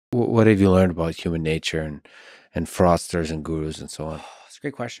What have you learned about human nature and fraudsters and gurus and so on? That's a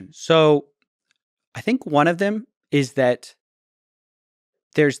great question. So I think one of them is that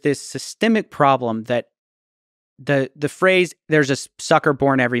there's this systemic problem that the phrase "there's a sucker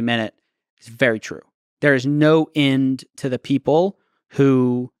born every minute" is very true. There is no end to the people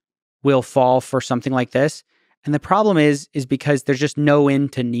who will fall for something like this. And the problem is because there's just no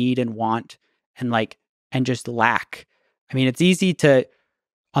end to need and want and and just lack. I mean, it's easy to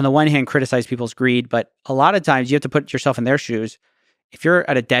on the one hand criticize people's greed, but a lot of times you have to put yourself in their shoes. If you're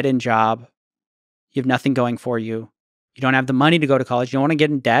at a dead end job, you have nothing going for you. You don't have the money to go to college. You don't want to get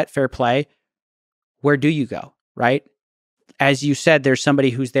in debt, fair play. Where do you go? Right? As you said, there's somebody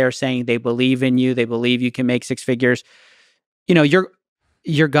who's there saying they believe in you. They believe you can make six figures. You know,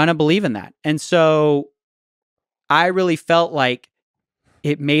 you're gonna believe in that. And so I really felt like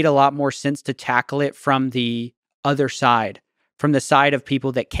it made a lot more sense to tackle it from the other side, from the side of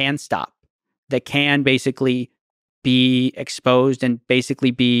people that can stop, that can basically be exposed and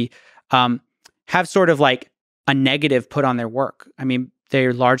basically be have sort of like a negative put on their work. I mean,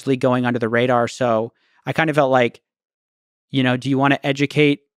 they're largely going under the radar. So I kind of felt like, you know, do you want to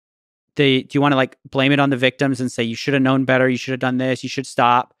educate do you want to like blame it on the victims and say you should have known better, you should have done this, you should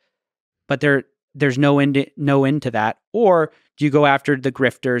stop? But there's no end to that. Or do you go after the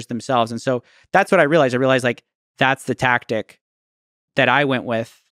grifters themselves? And so that's what I realized. I realized like that's the tactic that I went with.